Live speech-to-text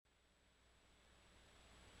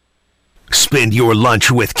Spend your lunch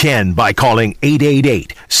with Ken by calling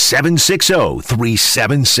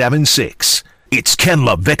 888-760-3776. It's Ken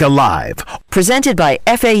LaVicka Live. Presented by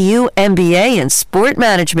FAU MBA and Sport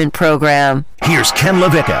Management Program. Here's Ken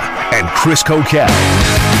LaVicka and Chris Kokell.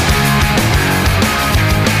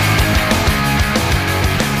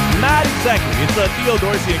 Not exactly. It's Theo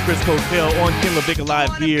Dorsey and Chris Kokell on Ken LaVicka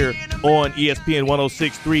Live here on ESPN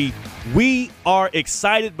 106.3. We are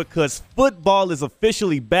excited because football is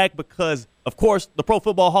officially back because, of course, the Pro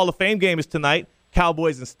Football Hall of Fame game is tonight,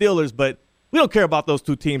 Cowboys and Steelers, but we don't care about those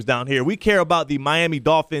two teams down here. We care about the Miami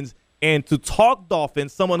Dolphins, and to talk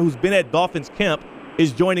Dolphins, someone who's been at Dolphins camp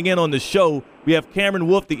is joining in on the show. We have Cameron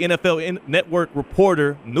Wolfe, the NFL Network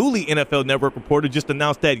reporter, newly NFL Network reporter, just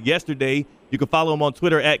announced that yesterday. You can follow him on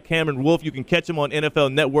Twitter at Cameron Wolfe. You can catch him on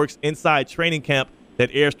NFL Network's Inside Training Camp that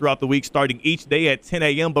airs throughout the week starting each day at 10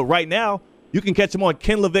 a.m. But right now, you can catch him on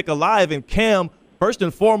Ken LaVicka Live. And Cam, first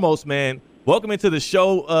and foremost, man, welcome into the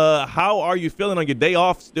show. How are you feeling on your day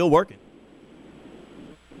off, still working?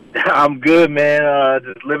 I'm good, man.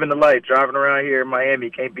 Just living the life, driving around here in Miami.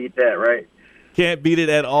 Can't beat that, right? Can't beat it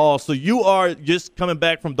at all. So you are just coming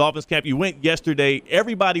back from Dolphins camp. You went yesterday.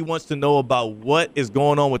 Everybody wants to know about what is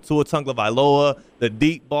going on with Tua Tagovailoa, the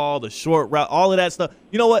deep ball, the short route, all of that stuff.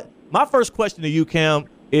 You know what? My first question to you, Cam,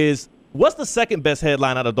 is what's the second best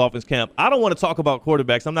headline out of Dolphins camp? I don't want to talk about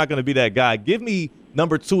quarterbacks. I'm not going to be that guy. Give me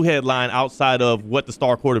number 2 headline outside of what the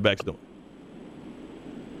star quarterback's doing.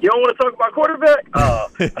 You don't want to talk about quarterback?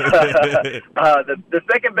 The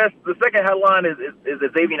second headline is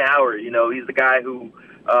Xavier Howard. You know, he's the guy who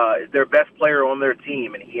is their best player on their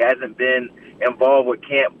team, and he hasn't been involved with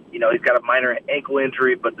camp. You know, he's got a minor ankle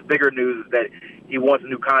injury, but the bigger news is that he wants a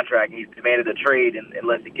new contract, and he's demanded a trade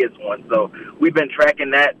unless he gets one. So we've been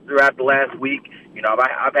tracking that throughout the last week. You know,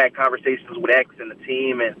 I've had conversations with X and the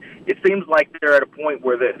team, and it seems like they're at a point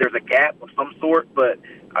where there's a gap of some sort, but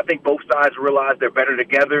I think both sides realize they're better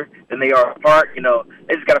together than they are apart. You know,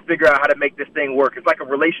 they just got to figure out how to make this thing work. It's like a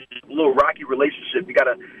relationship, a little rocky relationship. You got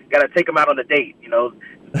to take them out on a date, you know,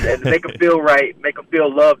 and make them feel right, make them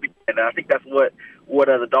feel loved. And I think that's what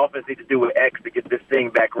the Dolphins need to do with X to get this thing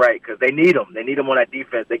back right, because they need him. They need him on that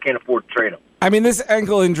defense. They can't afford to trade him. I mean, this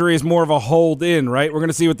ankle injury is more of a hold in, right? We're going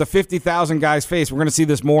to see what the 50,000 guys face. We're going to see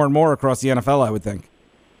this more and more across the NFL, I would think.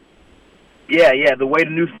 Yeah. The way the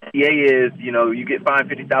new CBA is, you know, you get fined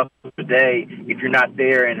 $50,000 a day if you're not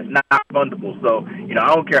there, and it's not fundable. So, you know,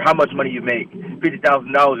 I don't care how much money you make,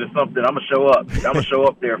 $50,000 or something, I'm gonna show up. I'm gonna show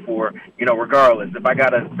up there for, you know, regardless. If I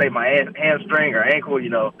gotta say my hamstring or ankle, you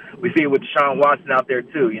know, we see it with Deshaun Watson out there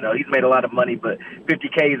too. You know, he's made a lot of money, but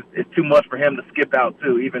 $50K is too much for him to skip out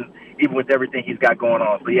too, even with everything he's got going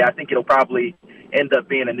on. So yeah, I think it'll probably end up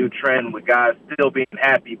being a new trend with guys still being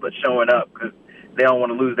happy but showing up because they don't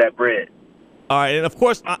want to lose that bread. All right, and of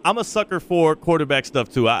course, I'm a sucker for quarterback stuff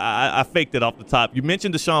too. I faked it off the top. You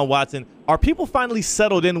mentioned Deshaun Watson. Are people finally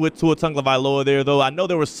settled in with Tua Tagovailoa there, though? I know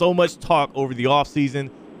there was so much talk over the offseason.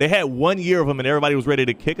 They had 1 year of him, and everybody was ready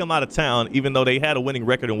to kick him out of town, even though they had a winning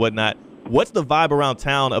record and whatnot. What's the vibe around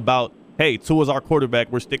town about, hey, Tua's our quarterback,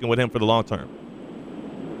 we're sticking with him for the long term?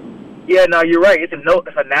 Yeah, no, you're right. It's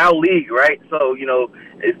a now league, right? So, you know,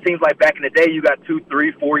 it seems like back in the day you got 2,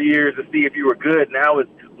 3, 4 years to see if you were good. Now it's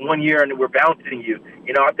 1 year and we're bouncing you.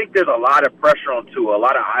 You know, I think there's a lot of pressure on Tua, a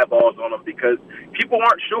lot of eyeballs on him because people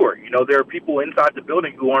aren't sure. You know, there are people inside the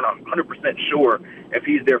building who aren't 100% sure if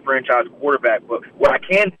he's their franchise quarterback. But what I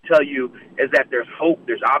can tell you is that there's hope,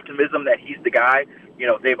 there's optimism that he's the guy. You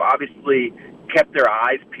know, they've obviously kept their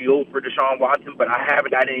eyes peeled for Deshaun Watson, but I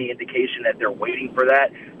haven't got any indication that they're waiting for that.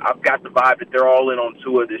 I've got the vibe that they're all in on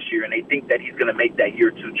Tua this year, and they think that he's going to make that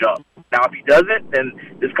year 2 jump. Now, if he doesn't, then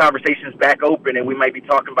this conversation is back open, and we might be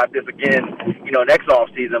talking about this again, you know, next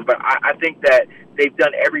offseason. But I think that they've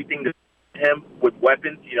done everything to him with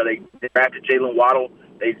weapons. You know, they drafted Jalen Waddle.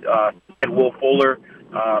 They and Will Fuller.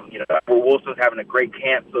 You know, Wilson's having a great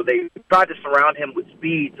camp, so they tried to surround him with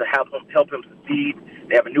speed to help him succeed.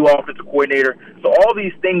 They have a new offensive coordinator, so all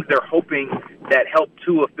these things they're hoping that help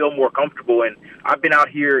Tua feel more comfortable. And I've been out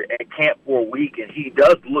here at camp for a week, and he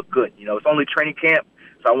does look good. You know, it's only training camp,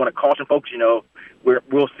 so I want to caution folks. You know,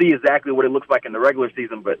 we'll see exactly what it looks like in the regular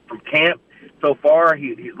season, but from camp so far,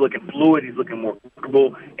 he's looking fluid. He's looking more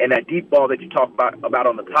comfortable. And that deep ball that you talk about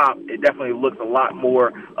on the top, it definitely looks a lot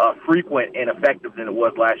more frequent and effective than it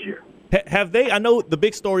was last year. Have they – I know the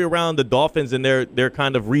big story around the Dolphins and their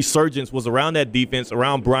kind of resurgence was around that defense,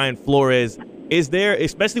 around Brian Flores. Is there –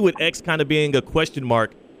 especially with X kind of being a question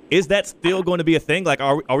mark, is that still going to be a thing? Like,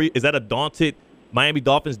 is that a daunted Miami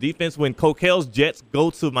Dolphins defense? When Kokell's Jets go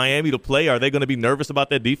to Miami to play, are they going to be nervous about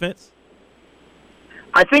that defense?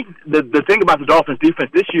 I think the thing about the Dolphins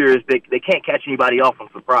defense this year is they can't catch anybody off on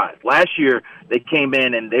surprise. Last year, they came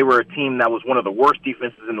in and they were a team that was one of the worst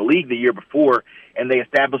defenses in the league the year before, and they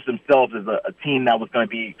established themselves as a team that was going to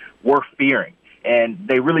be worth fearing. And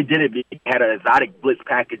they really did it. They had exotic blitz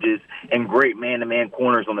packages and great man-to-man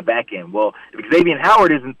corners on the back end. Well, if Xavier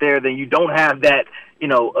Howard isn't there, then you don't have that,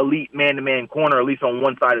 elite man-to-man corner, at least on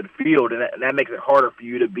one side of the field, and that makes it harder for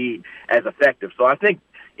you to be as effective. So I think,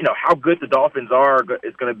 how good the Dolphins are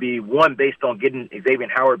is going to be, one, based on getting Xavier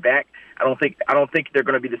Howard back. I don't think they're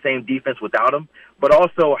going to be the same defense without him, but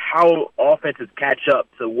also how offenses catch up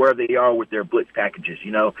to where they are with their blitz packages.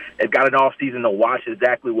 They've got an off season to watch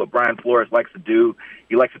exactly what Brian Flores likes to do.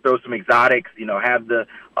 He likes to throw some exotics, have the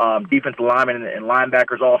defensive linemen and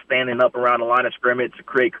linebackers all standing up around the line of scrimmage to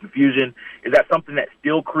create confusion. Is that something that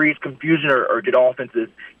still creates confusion, or did offenses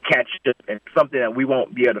catch it? And something that we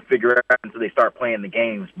won't be able to figure out until they start playing the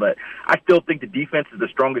games. But I still think the defense is the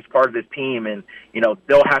strongest part of this team, and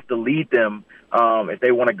they'll have to lead them if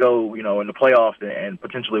they want to go in the playoffs and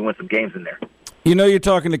potentially win some games in there. You're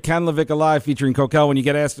talking to Ken LaVicka Live featuring Kokell when you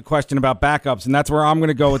get asked a question about backups, and that's where I'm going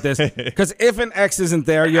to go with this. Because if an X isn't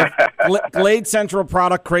there, you have Glade Central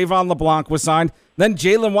product, Cravon LeBlanc was signed. Then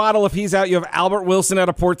Jalen Waddle, if he's out, you have Albert Wilson out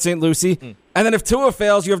of Port St. Lucie. And then if Tua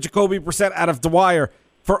fails, you have Jacoby Brissett out of Dwyer.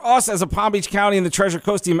 For us as a Palm Beach County and the Treasure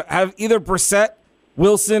Coast team, have either Brissett,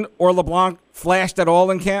 Wilson, or LeBlanc flashed at all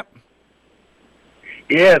in camp?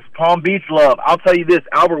 Yes, Palm Beach love. I'll tell you this,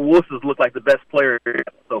 Albert Wilson's looked like the best player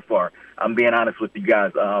so far. I'm being honest with you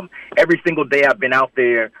guys. Every single day I've been out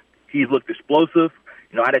there, he's looked explosive.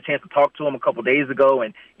 I had a chance to talk to him a couple days ago,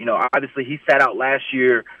 and, obviously he sat out last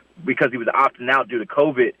year because he was opting out due to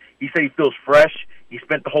COVID. He said he feels fresh. He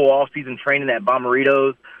spent the whole offseason training at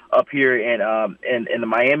Bomberitos up here in the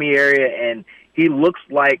Miami area, and he looks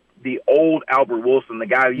like the old Albert Wilson, the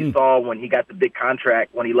guy you saw when he got the big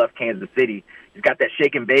contract when he left Kansas City. He's got that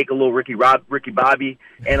shake and bake, a little Ricky Bobby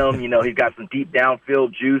in him. He's got some deep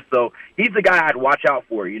downfield juice. So he's the guy I'd watch out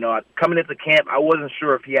for. Coming into camp, I wasn't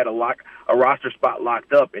sure if he had a roster spot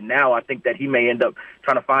locked up, and now I think that he may end up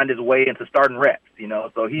trying to find his way into starting reps.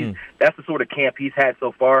 So that's the sort of camp he's had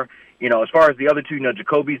so far. As far as the other two,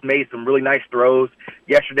 Jacoby's made some really nice throws.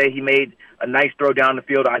 Yesterday he made a nice throw down the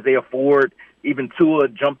field to Isaiah Ford. Even Tua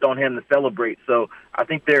jumped on him to celebrate. So I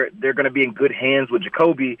think they're going to be in good hands with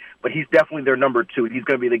Jacoby, but he's definitely their number two. He's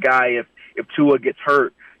going to be the guy if Tua gets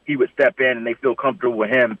hurt, he would step in and they feel comfortable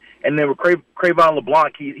with him. And then with Cravon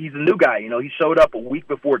LeBlanc, he's a new guy. He showed up a week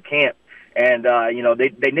before camp, and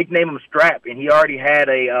they nicknamed him Strap, and he already had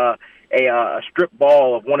a strip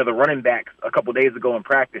ball of one of the running backs a couple days ago in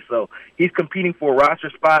practice. So he's competing for a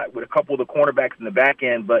roster spot with a couple of the cornerbacks in the back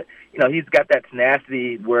end. But, he's got that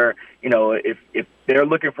tenacity where, if they're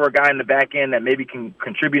looking for a guy in the back end that maybe can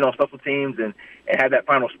contribute on special teams and have that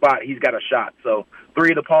final spot, he's got a shot. So three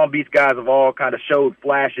of the Palm Beach guys have all kind of showed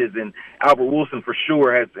flashes, and Albert Wilson for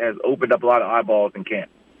sure has opened up a lot of eyeballs in camp.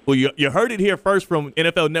 Well, you heard it here first from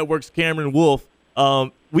NFL Network's Cameron Wolfe.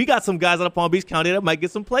 We got some guys out of Palm Beach County that might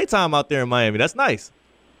get some playtime out there in Miami. That's nice.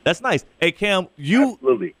 Hey, Cam,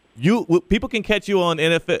 Absolutely. People can catch you on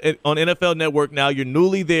NFL Network now. You're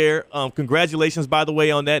newly there. Congratulations, by the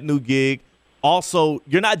way, on that new gig. Also,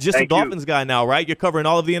 you're not just a Dolphins guy now, right? You're covering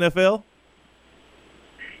all of the NFL?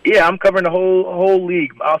 Yeah, I'm covering the whole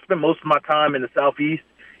league. I'll spend most of my time in the Southeast,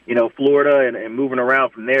 Florida, and moving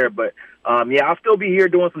around from there. But, I'll still be here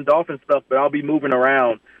doing some Dolphin stuff, but I'll be moving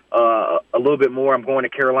around a little bit more. I'm going to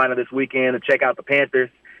Carolina this weekend to check out the Panthers.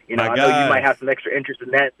 I know you might have some extra interest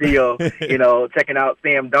in that, Theo, checking out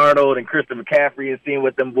Sam Darnold and Christian McCaffrey and seeing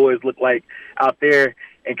what them boys look like out there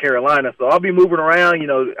in Carolina. So I'll be moving around.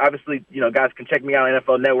 Obviously, guys can check me out on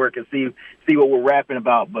NFL Network and see what we're rapping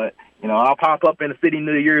about. But, I'll pop up in a city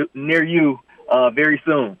near you very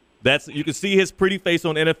soon. You can see his pretty face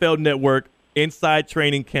on NFL Network. Inside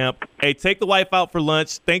Training Camp. Hey, take the wife out for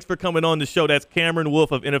lunch. Thanks for coming on the show. That's Cameron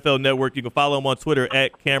Wolfe of NFL Network. You can follow him on Twitter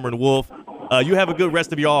at Cameron Wolfe. You have a good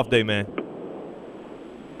rest of your off day, man.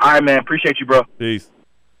 All right, man. Appreciate you, bro. Peace.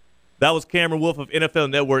 That was Cameron Wolfe of NFL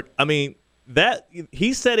Network. I mean,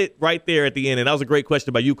 he said it right there at the end, and that was a great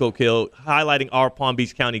question by you, Kokell, highlighting our Palm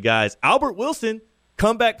Beach County guys. Albert Wilson,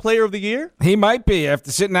 comeback player of the year? He might be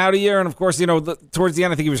after sitting out a year, and, of course, towards the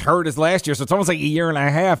end, I think he was hurt his last year, so it's almost like a year and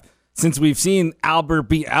a half since we've seen Albert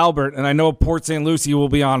beat Albert, and I know Port St. Lucie will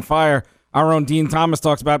be on fire. Our own Dean Thomas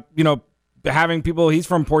talks about, having people, he's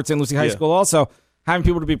from Port St. Lucie High School also, having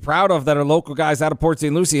people to be proud of that are local guys out of Port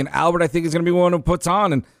St. Lucie, and Albert, I think, is going to be one who puts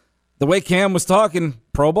on, and the way Cam was talking,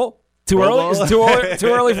 Pro Bowl? Too early? Is it too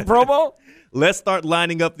early for Pro Bowl? Let's start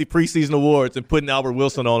lining up the preseason awards and putting Albert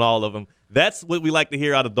Wilson on all of them. That's what we like to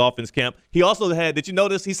hear out of Dolphins camp. He also did you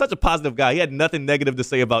notice, he's such a positive guy. He had nothing negative to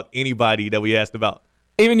say about anybody that we asked about.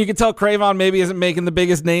 Even you can tell Crayvon maybe isn't making the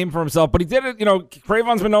biggest name for himself, but he did it.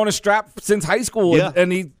 Crayvon's been known as Strap since high school, Yeah.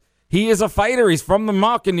 and he is a fighter. He's from the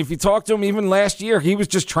muck, and if you talk to him even last year, he was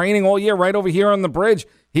just training all year right over here on the bridge.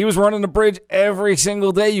 He was running the bridge every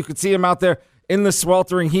single day. You could see him out there in the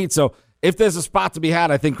sweltering heat. So if there's a spot to be had,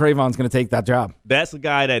 I think Crayvon's going to take that job. That's a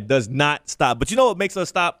guy that does not stop. But you know what makes us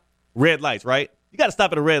stop? Red lights, right? You got to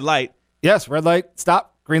stop at a red light. Yes, red light,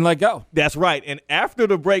 stop, green light, go. That's right. And after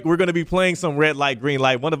the break, we're going to be playing some red light, green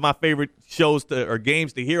light, one of my favorite shows or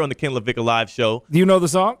games to hear on the Ken LaVicka Live show. Do you know the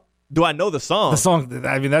song? Do I know the song? The song, that's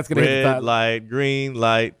going to hit the Red light, green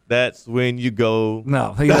light, that's when you go.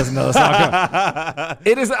 No, he doesn't know the song.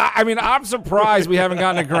 It is. I'm surprised we haven't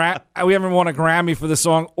won a Grammy for the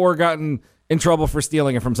song or gotten in trouble for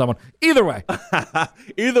stealing it from someone. Either way.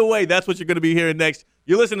 Either way, that's what you're going to be hearing next.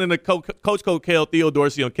 You're listening to Coach Kokell, Theo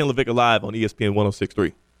Dorsey on Ken LaVicka Live on ESPN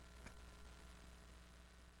 106.3.